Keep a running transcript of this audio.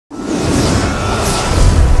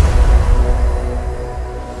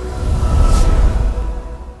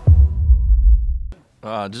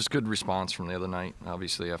Just good response from the other night.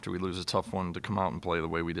 Obviously, after we lose a tough one, to come out and play the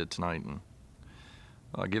way we did tonight and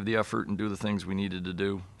give the effort and do the things we needed to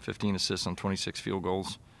do. 15 assists on 26 field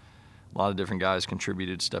goals. A lot of different guys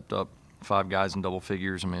contributed, stepped up. 5 guys in double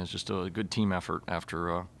figures. I mean, it's just a good team effort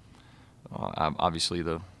after obviously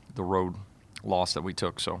the road loss that we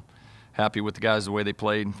took. So happy with the guys, the way they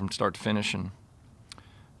played from start to finish, and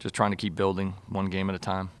just trying to keep building one game at a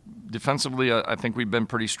time. Defensively, I think we've been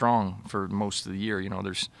pretty strong for most of the year. You know,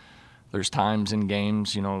 there's times in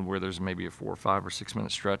games, you know, where there's maybe a 4 or 5 or 6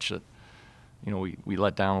 minute stretch that, you know, we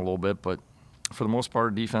let down a little bit, but for the most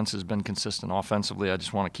part, defense has been consistent. Offensively, I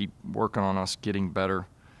just want to keep working on us getting better,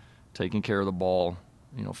 taking care of the ball,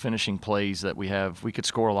 you know, finishing plays that we have. We could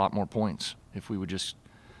score a lot more points if we would just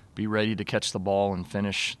be ready to catch the ball and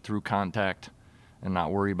finish through contact and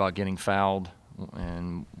not worry about getting fouled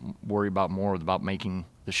and worry about making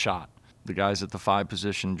the shot. The guys at the 5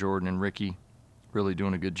 position, Jordan and Ricky, really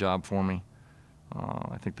doing a good job for me.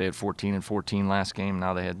 I think they had 14 and 14 last game.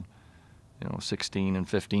 Now they had, you know, 16 and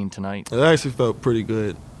 15 tonight. It actually felt pretty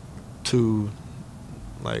good too.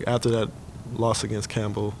 Like after that loss against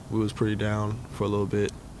Campbell, we was pretty down for a little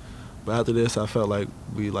bit. But after this, I felt like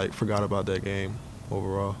we forgot about that game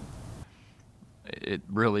overall.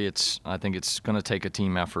 I think it's going to take a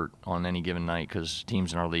team effort on any given night, because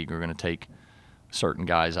teams in our league are going to take certain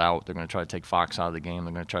guys out. They're going to try to take Fox out of the game.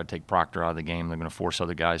 They're going to try to take Proctor out of the game. They're going to force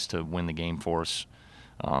other guys to win the game for us.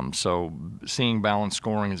 So seeing balanced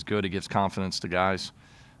scoring is good. It gives confidence to guys.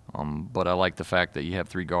 But I like the fact that you have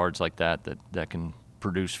 3 guards like that can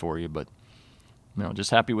produce for you. But, you know,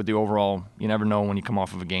 just happy with the overall. You never know when you come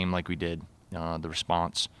off of a game like we did, the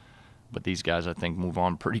response. But these guys, I think, move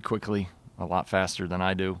on pretty quickly, a lot faster than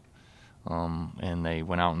I do. And they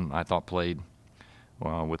went out and I thought played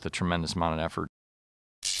with a tremendous amount of effort.